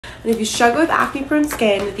And if you struggle with acne prone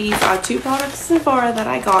skin, these are 2 products in Sephora that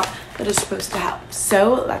I got that are supposed to help.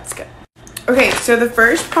 So let's go. Okay, so the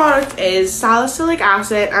first product is salicylic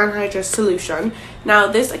acid anhydrous solution. Now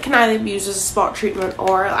this can either be used as a spot treatment,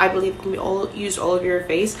 or I believe it can be used all over your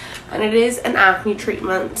face, and it is an acne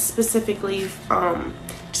treatment specifically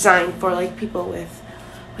designed for like people with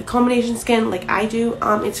like combination skin like I do.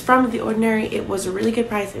 It's from The Ordinary. It was a really good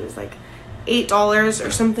price. It was like $8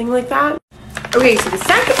 or something like that. Okay, so the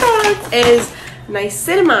second product is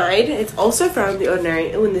niacinamide. It's also from The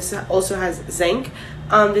Ordinary, and this also has zinc.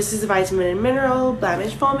 This is a vitamin and mineral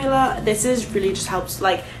blemish formula. This is really just helps,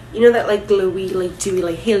 like, you know, that like glowy, like dewy,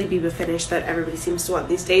 like Hailey Bieber finish that everybody seems to want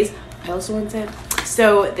these days. I also want it.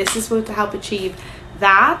 So this is supposed to help achieve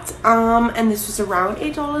that. And this was around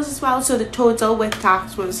 $8 as well. So the total with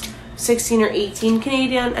tax was 16 or 18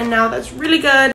 Canadian, and now that's really good.